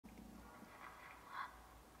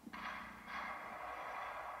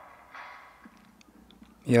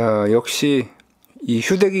야, 역시 이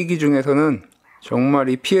휴대기기 중에서는 정말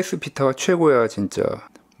이 PS 비타가 최고야 진짜.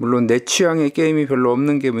 물론 내 취향의 게임이 별로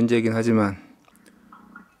없는 게 문제이긴 하지만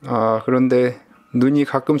그런데 눈이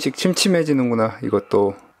가끔씩 침침해지는구나.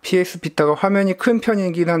 이것도 PS 비타가 화면이 큰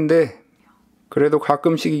편이긴 한데 그래도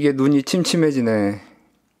가끔씩 이게 눈이 침침해지네.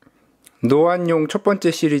 노안용 첫 번째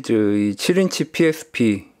시리즈 이 7인치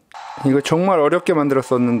PSP 이거 정말 어렵게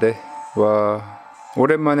만들었었는데 와,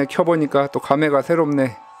 오랜만에 켜보니까 또 감회가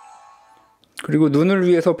새롭네. 그리고 눈을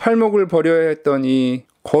위해서 팔목을 버려야 했던 이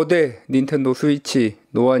거대 닌텐도 스위치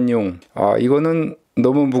노안용, 이거는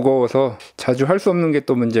너무 무거워서 자주 할 수 없는 게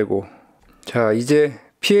또 문제고. 자, 이제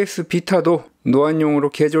PS 비타도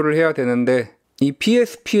노안용으로 개조를 해야 되는데 이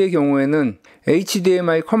PSP의 경우에는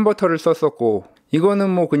HDMI 컨버터를 썼었고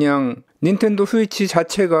이거는 뭐 그냥 닌텐도 스위치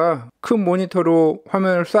자체가 큰 모니터로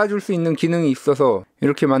화면을 쏴줄 수 있는 기능이 있어서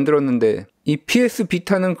이렇게 만들었는데 이 PS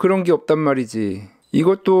비타는 그런 게 없단 말이지.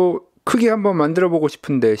 이것도 크게 한번 만들어 보고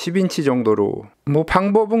싶은데 10인치 정도로. 뭐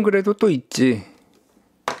방법은 그래도 또 있지.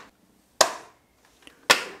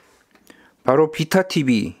 바로 비타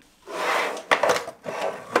TV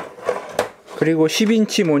그리고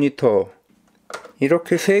 10인치 모니터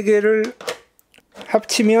이렇게 세 개를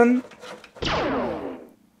합치면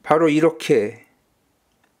바로 이렇게.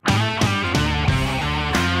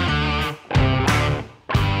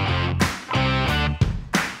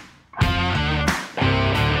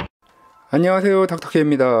 안녕하세요,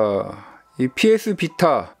 Dr.K입니다. 이 PS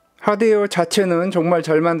비타 하드웨어 자체는 정말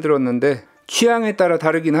잘 만들었는데 취향에 따라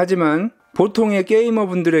다르긴 하지만 보통의 게이머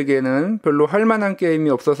분들에게는 별로 할만한 게임이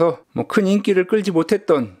없어서 뭐 큰 인기를 끌지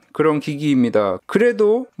못했던 그런 기기입니다.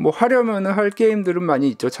 그래도 뭐 하려면 할 게임들은 많이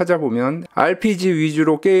있죠. 찾아보면 RPG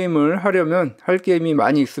위주로 게임을 하려면 할 게임이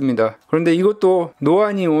많이 있습니다. 그런데 이것도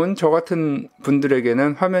노안이 온 저 같은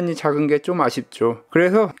분들에게는 화면이 작은 게 좀 아쉽죠.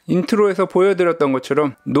 그래서 인트로에서 보여드렸던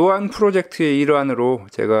것처럼 노안 프로젝트의 일환으로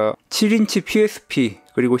제가 7인치 PSP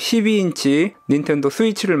그리고 12인치 닌텐도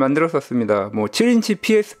스위치를 만들었었습니다. 뭐 7인치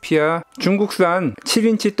PSP야 중국산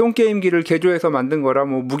 7인치 똥게임기를 개조해서 만든 거라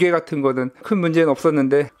뭐 무게 같은 거는 큰 문제는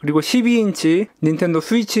없었는데, 그리고 12인치 닌텐도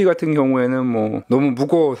스위치 같은 경우에는 뭐 너무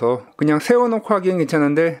무거워서 그냥 세워놓고 하기엔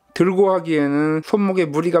괜찮은데 들고 하기에는 손목에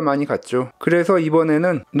무리가 많이 갔죠. 그래서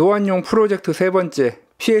이번에는 노안용 프로젝트 세 번째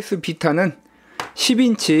PS 비타는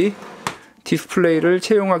 10인치 디스플레이를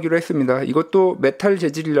채용하기로 했습니다. 이것도 메탈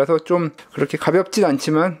재질이라서 좀 그렇게 가볍진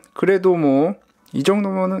않지만 그래도 뭐 이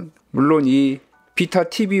정도면은, 물론 이 비타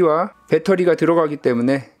TV와 배터리가 들어가기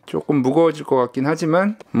때문에 조금 무거워질 것 같긴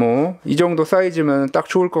하지만 뭐 이 정도 사이즈면 딱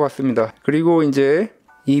좋을 것 같습니다. 그리고 이제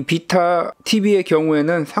이 비타 TV의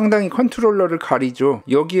경우에는 상당히 컨트롤러를 가리죠.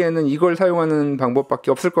 여기에는 이걸 사용하는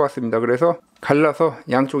방법밖에 없을 것 같습니다. 그래서 갈라서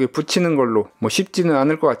양쪽에 붙이는 걸로, 뭐 쉽지는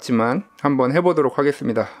않을 것 같지만 한번 해보도록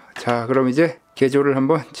하겠습니다. 자, 그럼 이제 개조를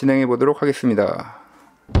한번 진행해 보도록 하겠습니다.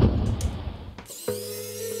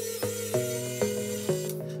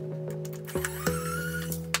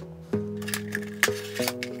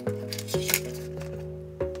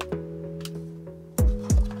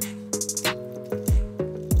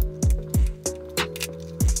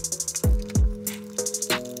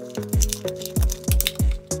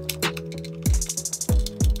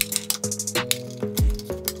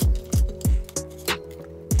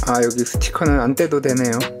 여기 스티커는 안 떼도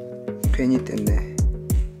되네요. 괜히 뗐네.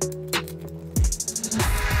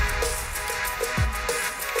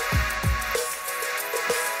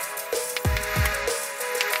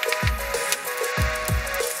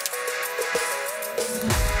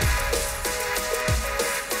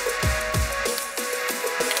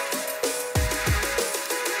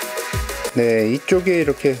 네, 이쪽에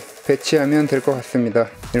이렇게 배치하면 될 것 같습니다.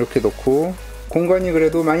 이렇게 놓고 공간이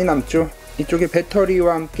그래도 많이 남죠. 이쪽에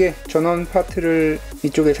배터리와 함께 전원 파트를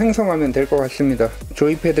이쪽에 생성하면 될 것 같습니다.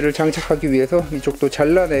 조이패드를 장착하기 위해서 이쪽도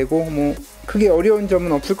잘라내고 뭐 크게 어려운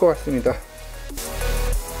점은 없을 것 같습니다.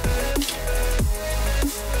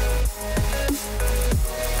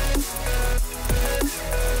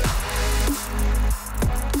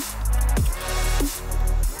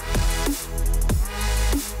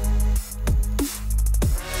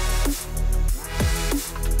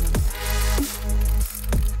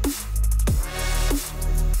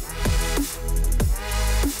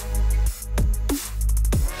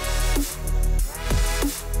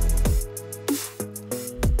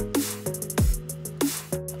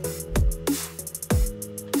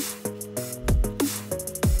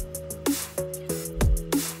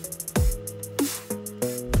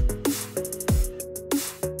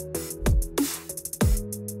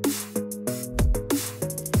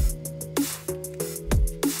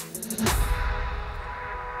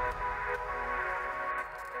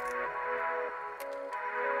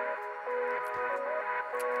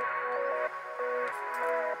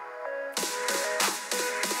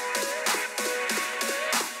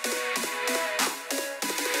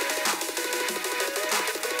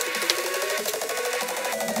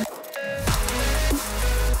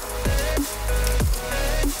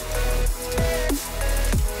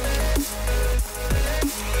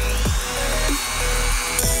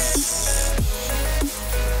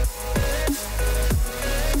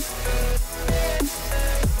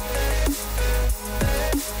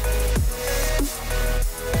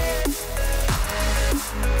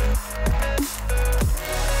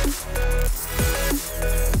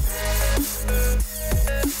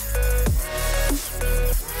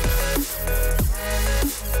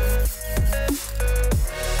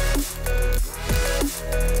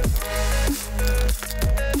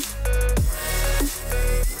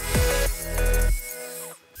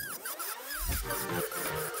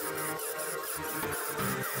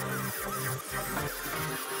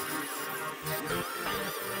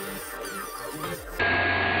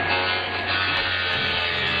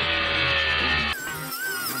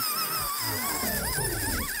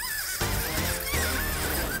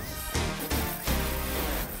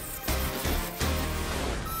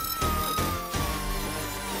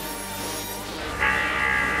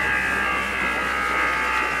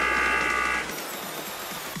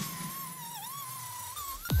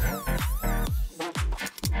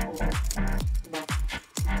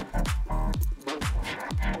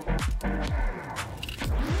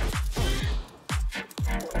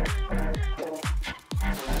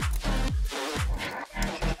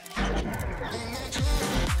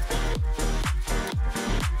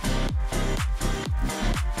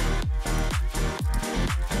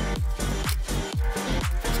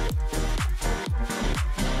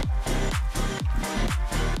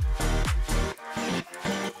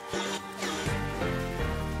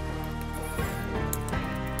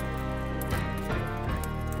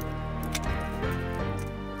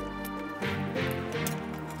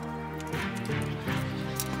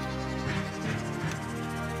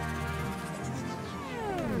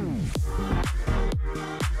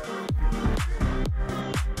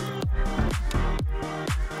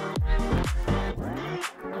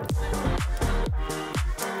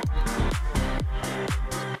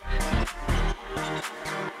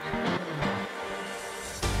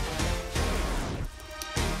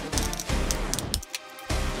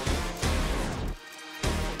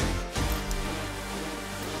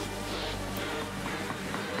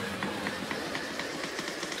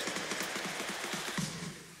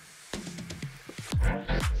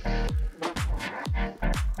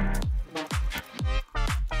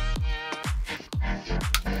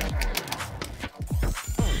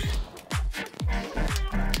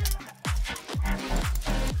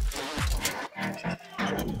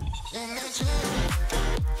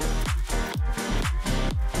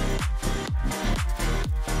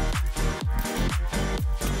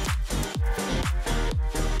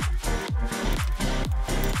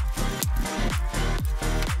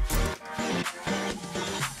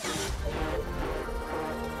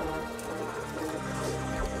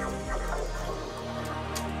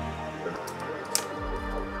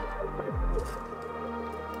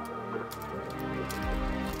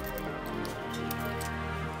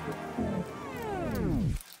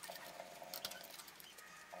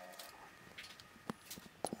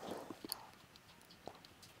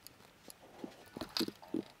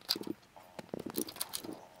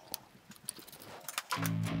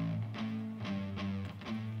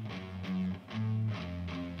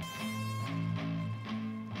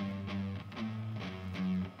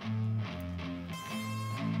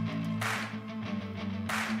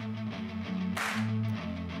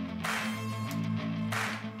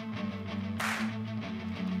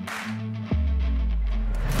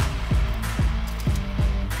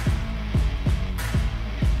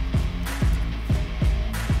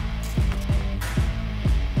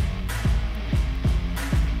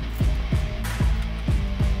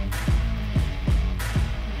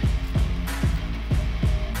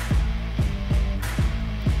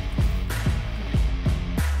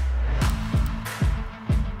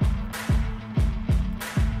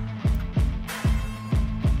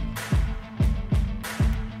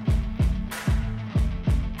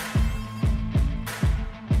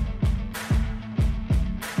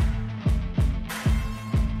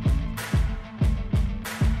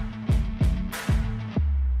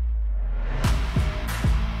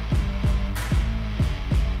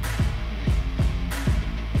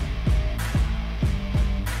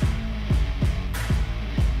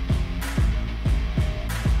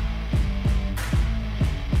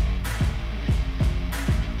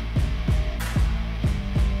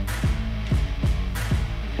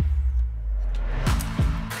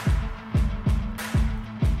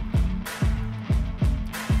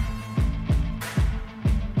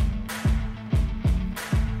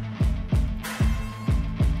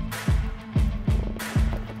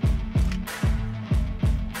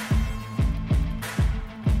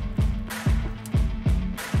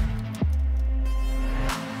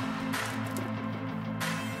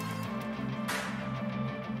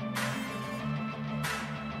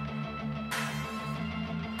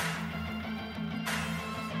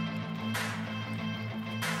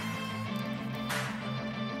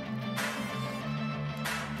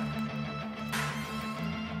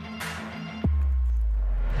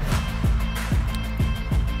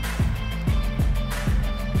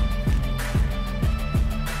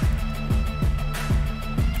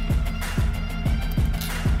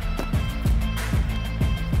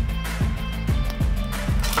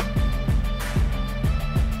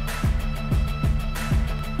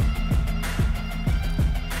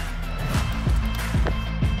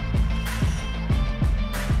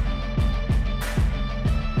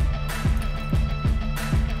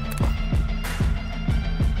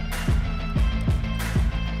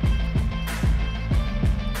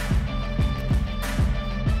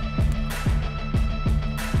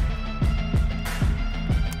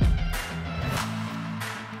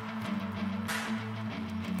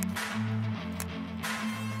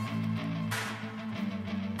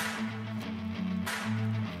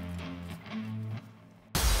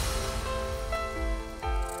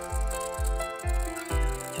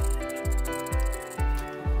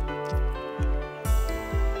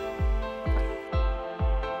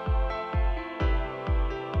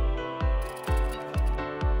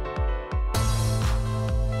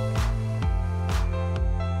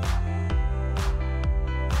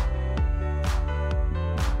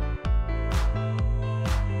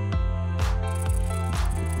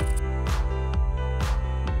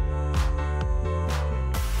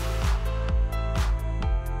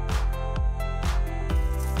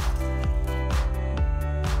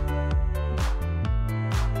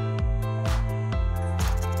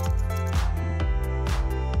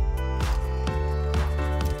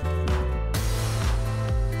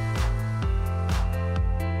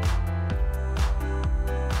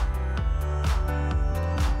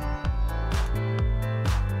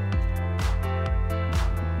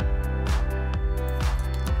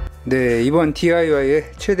 네, 이번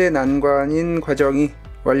DIY의 최대 난관인 과정이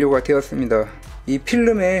완료가 되었습니다. 이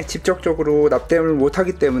필름에 직접적으로 납땜을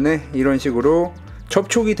못하기 때문에 이런 식으로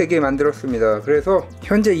접촉이 되게 만들었습니다. 그래서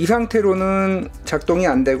현재 이 상태로는 작동이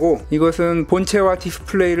안되고, 이것은 본체와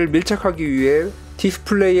디스플레이를 밀착하기 위해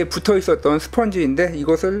디스플레이에 붙어 있었던 스펀지인데,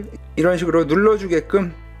 이것을 이런 식으로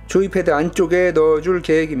눌러주게끔 조이패드 안쪽에 넣어줄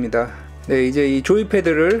계획입니다. 네, 이제 이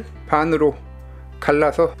조이패드를 반으로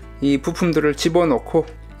갈라서 이 부품들을 집어넣고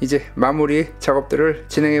이제 마무리 작업들을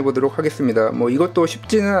진행해 보도록 하겠습니다. 뭐 이것도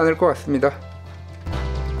쉽지는 않을 것 같습니다.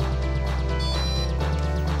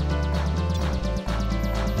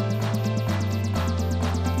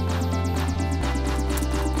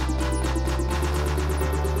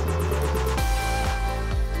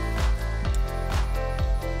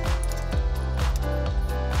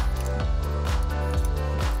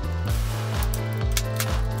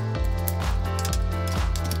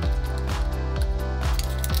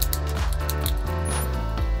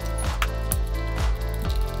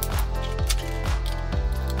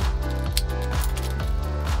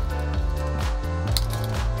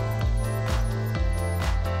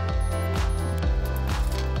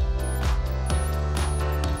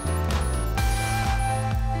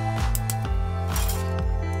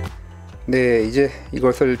 네, 이제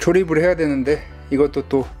이것을 조립을 해야 되는데 이것도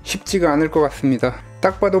또 쉽지가 않을 것 같습니다.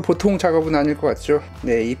 딱 봐도 보통 작업은 아닐 것 같죠.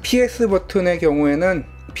 네, 이 PS 버튼의 경우에는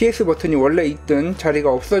PS 버튼이 원래 있던 자리가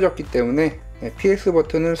없어졌기 때문에 PS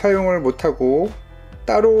버튼을 사용을 못하고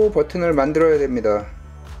따로 버튼을 만들어야 됩니다.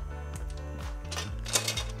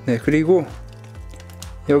 네, 그리고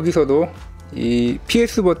여기서도 이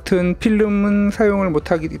PS 버튼 필름은 사용을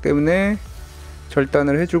못하기 때문에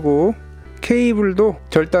절단을 해주고, 케이블도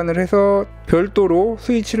절단을 해서 별도로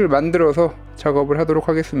스위치를 만들어서 작업을 하도록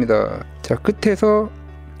하겠습니다. 자, 끝에서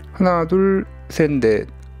하나 둘 셋 넷,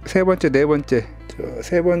 세 번째 네 번째,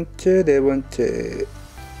 세 번째 네 번째.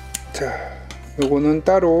 자, 요거는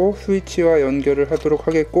따로 스위치와 연결을 하도록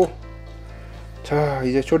하겠고, 자,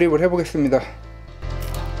 이제 조립을 해 보겠습니다.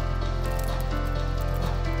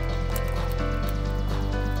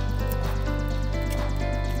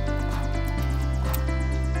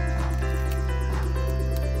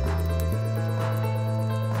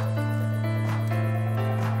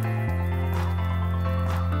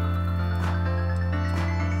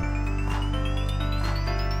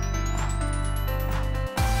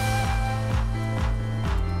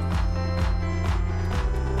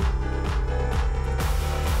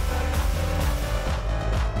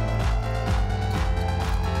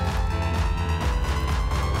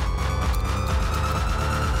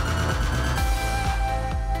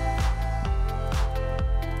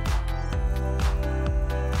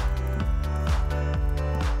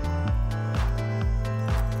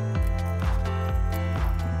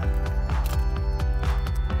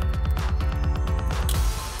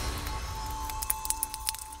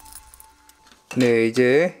 네,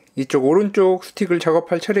 이제 이쪽 오른쪽 스틱을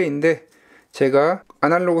작업할 차례인데, 제가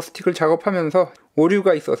아날로그 스틱을 작업하면서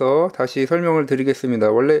오류가 있어서 다시 설명을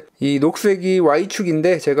드리겠습니다. 원래 이 녹색이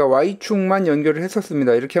Y축인데 제가 Y축만 연결을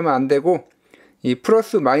했었습니다. 이렇게 하면 안되고 이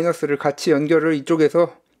플러스 마이너스를 같이 연결을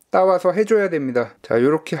이쪽에서 따와서 해줘야 됩니다. 자,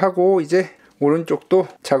 이렇게 하고 이제 오른쪽도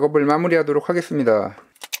작업을 마무리 하도록 하겠습니다.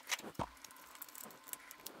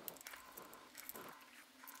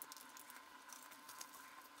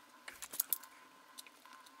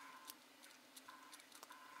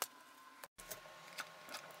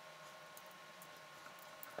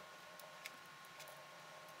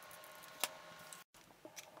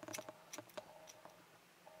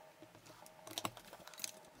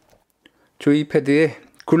 조이패드에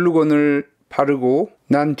글루건을 바르고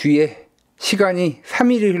난 뒤에 시간이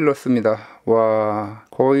 3일이 흘렀습니다. 와,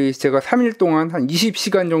 거의 제가 3일 동안 한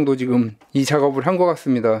 20시간 정도 지금 이 작업을 한 것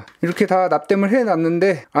같습니다. 이렇게 다 납땜을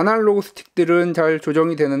해놨는데 아날로그 스틱들은 잘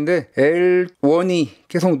조정이 되는데 L1이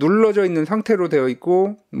계속 눌러져 있는 상태로 되어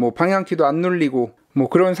있고, 뭐 방향키도 안 눌리고 뭐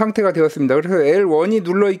그런 상태가 되었습니다. 그래서 L1이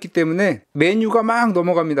눌러있기 때문에 메뉴가 막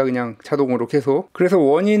넘어갑니다. 그냥 자동으로 계속. 그래서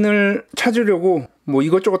원인을 찾으려고 뭐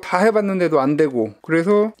이것저것 다 해봤는데도 안 되고,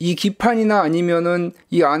 그래서 이 기판이나 아니면은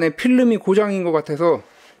이 안에 필름이 고장인 것 같아서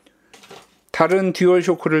다른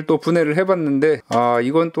듀얼쇼크를 또 분해를 해봤는데, 아,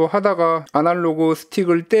 이건 또 하다가 아날로그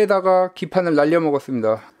스틱을 떼다가 기판을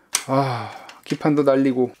날려먹었습니다. 아, 기판도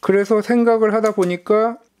날리고. 그래서 생각을 하다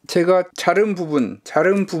보니까 제가 자른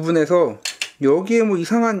부분에서 여기에 뭐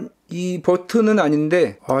이상한 이 버튼은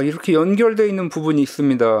아닌데, 아, 이렇게 연결되어 있는 부분이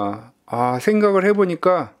있습니다. 아, 생각을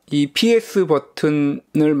해보니까 이 PS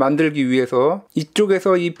버튼을 만들기 위해서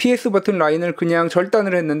이쪽에서 이 PS 버튼 라인을 그냥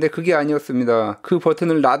절단을 했는데 그게 아니었습니다. 그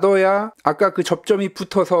버튼을 놔둬야 아까 그 접점이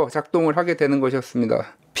붙어서 작동을 하게 되는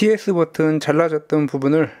것이었습니다. PS 버튼 잘라졌던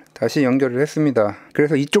부분을 다시 연결을 했습니다.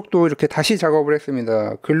 그래서 이쪽도 이렇게 다시 작업을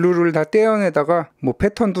했습니다. 글루를 다 떼어내다가 뭐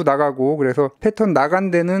패턴도 나가고, 그래서 패턴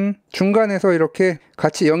나간 데는 중간에서 이렇게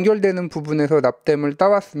같이 연결되는 부분에서 납땜을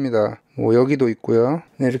따왔습니다. 뭐 여기도 있고요.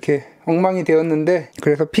 네, 이렇게 엉망이 되었는데,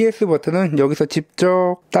 그래서 PS 버튼은 여기서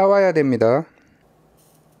직접 따와야 됩니다.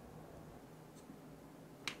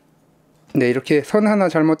 네, 이렇게 선 하나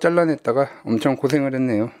잘못 잘라냈다가 엄청 고생을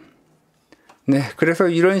했네요. 네, 그래서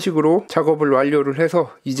이런 식으로 작업을 완료를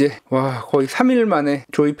해서 이제 거의 3일 만에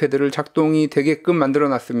조이패드를 작동이 되게끔 만들어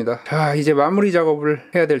놨습니다. 자, 이제 마무리 작업을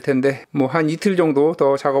해야 될 텐데 뭐 한 이틀 정도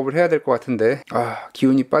더 작업을 해야 될 것 같은데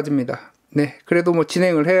기운이 빠집니다. 네, 그래도 뭐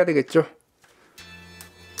진행을 해야 되겠죠.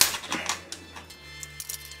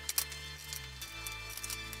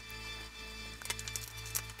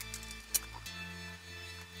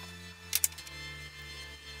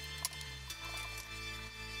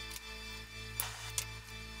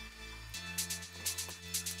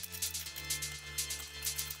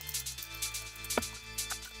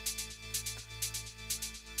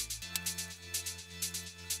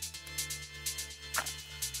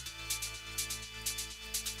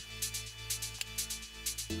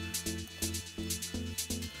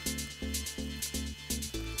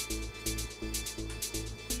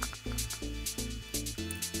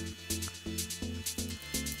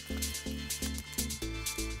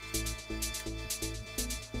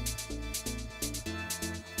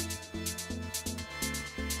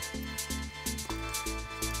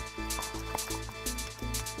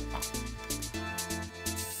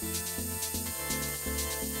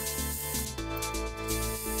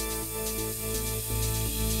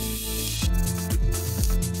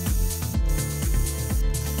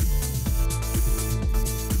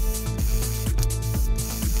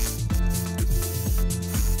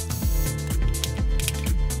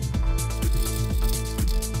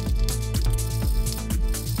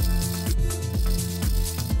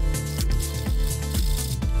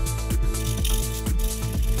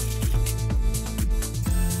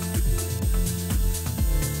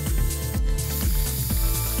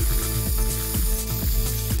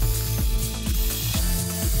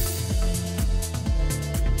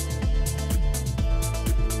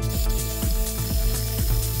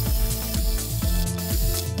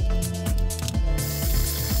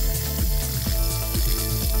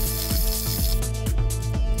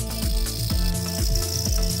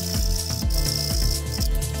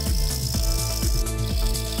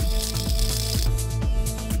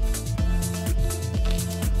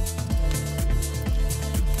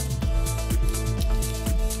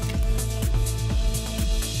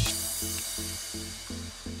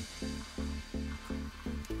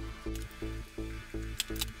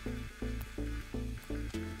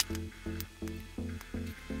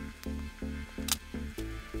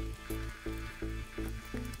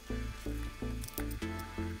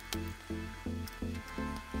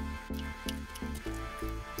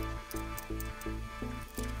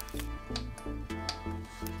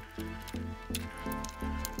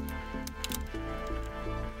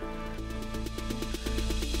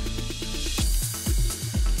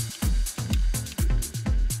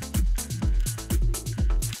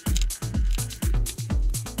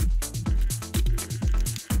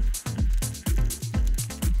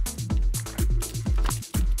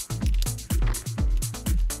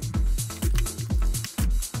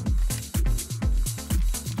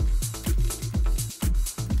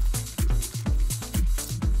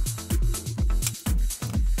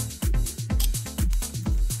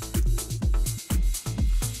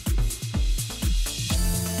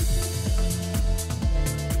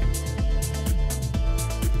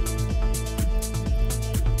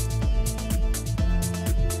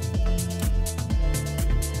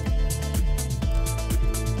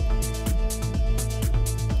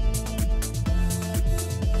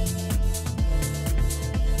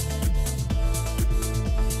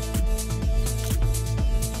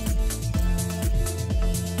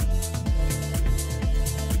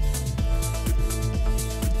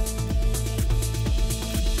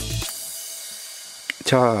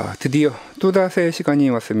 자, 드디어 또다스의 시간이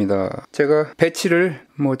왔습니다. 제가 배치를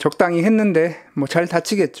뭐 적당히 했는데 뭐 잘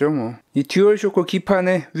닫히겠죠. 뭐 이 듀얼쇼크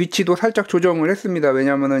기판의 위치도 살짝 조정을 했습니다.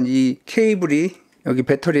 왜냐면은 이 케이블이 여기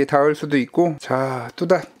배터리에 닿을 수도 있고. 자,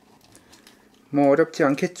 또다스 뭐 어렵지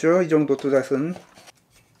않겠죠, 이 정도 또다스는.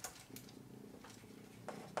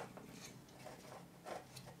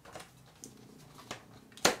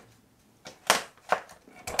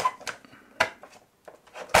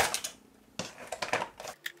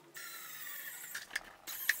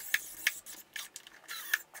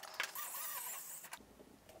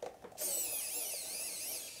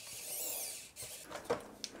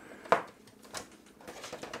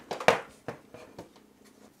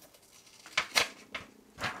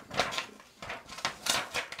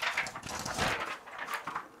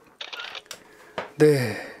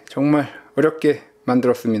 네, 정말 어렵게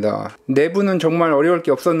만들었습니다. 내부는 정말 어려울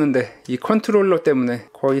게 없었는데 이 컨트롤러 때문에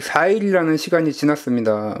거의 4일이라는 시간이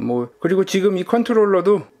지났습니다. 그리고 지금 이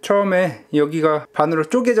컨트롤러도 처음에 여기가 반으로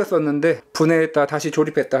쪼개졌었는데 분해했다 다시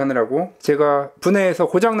조립했다 하느라고 제가 분해해서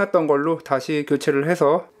고장났던 걸로 다시 교체를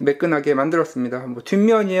해서 매끈하게 만들었습니다.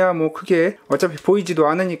 뒷면이야 크게 어차피 보이지도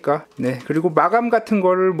않으니까. 네, 그리고 마감 같은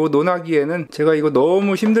거를 논하기에는 제가 이거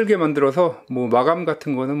너무 힘들게 만들어서 마감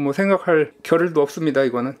같은 거는 생각할 겨를도 없습니다.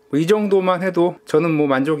 이거는 이 정도만 해도 저는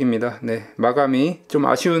만족입니다. 네, 마감이 좀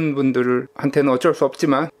아쉬운 분들한테는 어쩔 수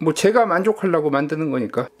없지만 제가 만족하려고 만드는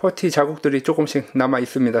거니까. 퍼티 자국들이 조금씩 남아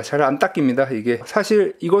있습니다. 잘 안 닦입니다. 이게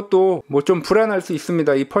사실 이것도 좀 불안할 수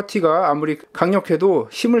있습니다. 이 퍼티가 아무리 강력해도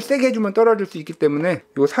힘을 세게 주면 떨어질 수 있기 때문에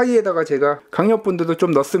이 사이에다가 제가 강력본드도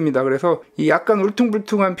좀 넣습니다. 그래서 이 약간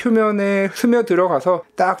울퉁불퉁한 표면에 스며 들어가서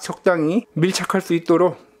딱 적당히 밀착할 수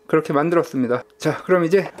있도록 그렇게 만들었습니다. 자, 그럼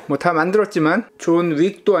이제 다 만들었지만 존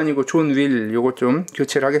윅도 아니고 존 윌 요거 좀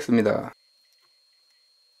교체를 하겠습니다.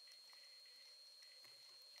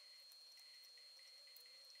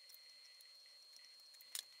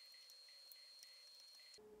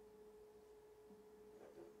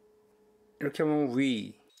 이렇게 하면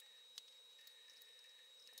위.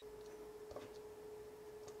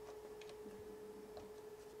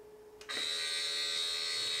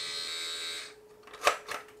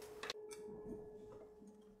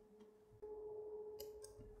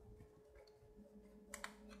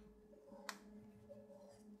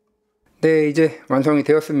 네, 이제 완성이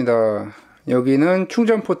되었습니다. 여기는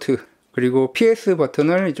충전 포트, 그리고 PS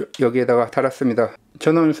버튼을 여기에다가 달았습니다.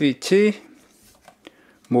 전원 스위치,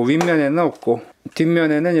 윗면에는 없고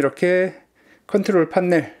뒷면에는 이렇게 컨트롤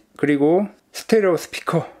판넬, 그리고 스테레오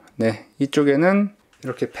스피커. 네, 이쪽에는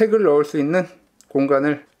이렇게 팩을 넣을 수 있는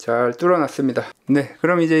공간을 잘 뚫어놨습니다. 네,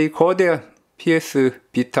 그럼 이제 이 거대한 PS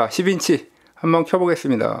비타 10인치 한번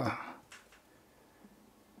켜보겠습니다.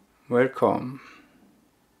 웰컴.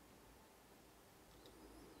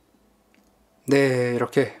 네,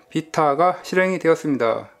 이렇게 비타가 실행이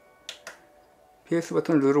되었습니다. PS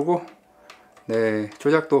버튼을 누르고 네,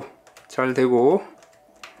 조작도 잘 되고.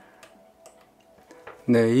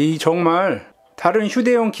 네, 이 정말 다른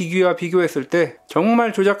휴대용 기기와 비교했을 때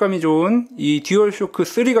정말 조작감이 좋은 이 듀얼쇼크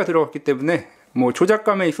 3가 들어갔기 때문에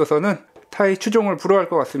조작감에 있어서는 타의 추종을 불허할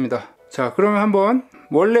것 같습니다. 자, 그러면 한번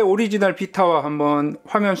원래 오리지널 비타와 한번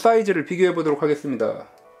화면 사이즈를 비교해 보도록 하겠습니다.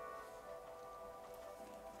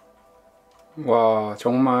 와,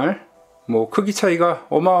 정말 크기 차이가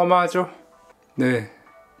어마어마하죠. 네,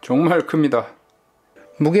 정말 큽니다.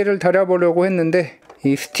 무게를 달아보려고 했는데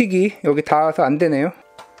이 스틱이 여기 닿아서 안 되네요.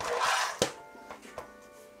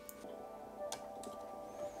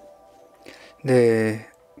 네,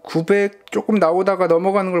 900 조금 나오다가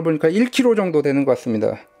넘어가는 걸 보니까 1kg 정도 되는 것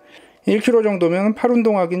같습니다. 1kg 정도면 팔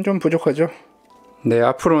운동하기는 좀 부족하죠. 네,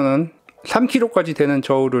 앞으로는 3kg까지 되는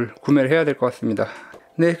저울을 구매를 해야 될 것 같습니다.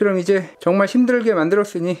 네, 그럼 이제 정말 힘들게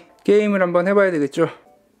만들었으니 게임을 한번 해봐야 되겠죠.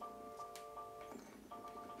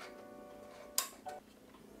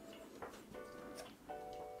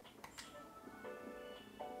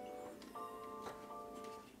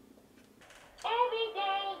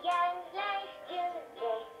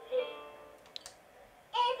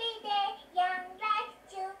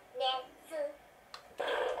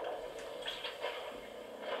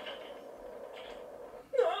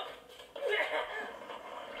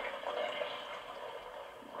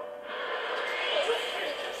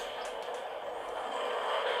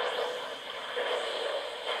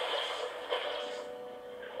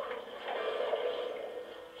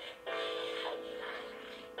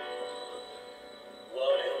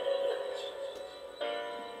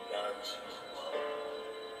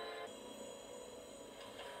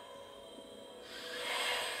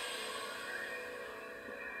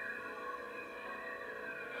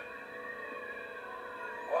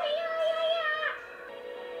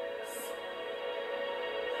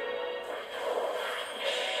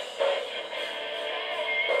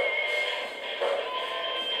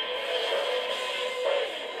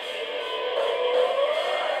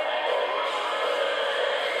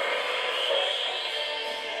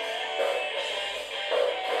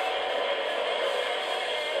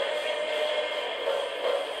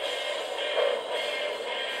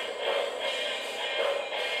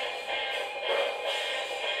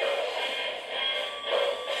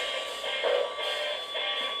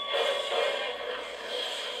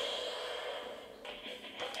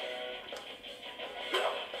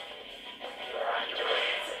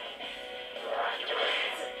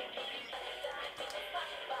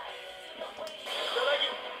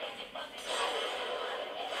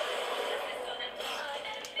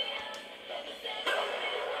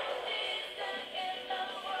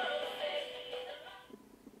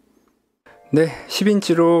 네,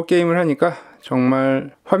 10인치로 게임을 하니까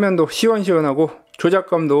정말 화면도 시원시원하고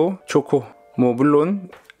조작감도 좋고, 뭐 물론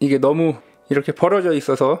이게 너무 이렇게 벌어져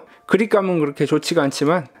있어서 그립감은 그렇게 좋지가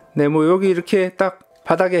않지만, 네, 뭐 여기 이렇게 딱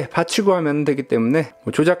바닥에 받치고 하면 되기 때문에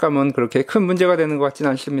뭐 조작감은 그렇게 큰 문제가 되는 것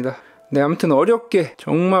같지는 않습니다. 네, 아무튼 어렵게,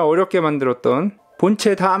 정말 어렵게 만들었던,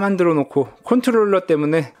 본체 다 만들어 놓고 컨트롤러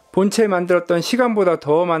때문에 본체 만들었던 시간보다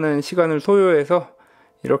더 많은 시간을 소요해서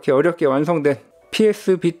이렇게 어렵게 완성된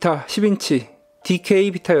PS 비타 10인치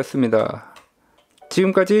DK 비타였습니다.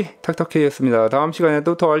 지금까지 닥터K였습니다. 다음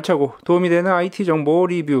시간에도 더 알차고 도움이 되는 IT 정보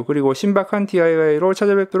리뷰, 그리고 신박한 DIY로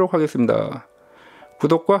찾아뵙도록 하겠습니다.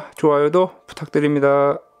 구독과 좋아요도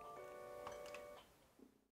부탁드립니다.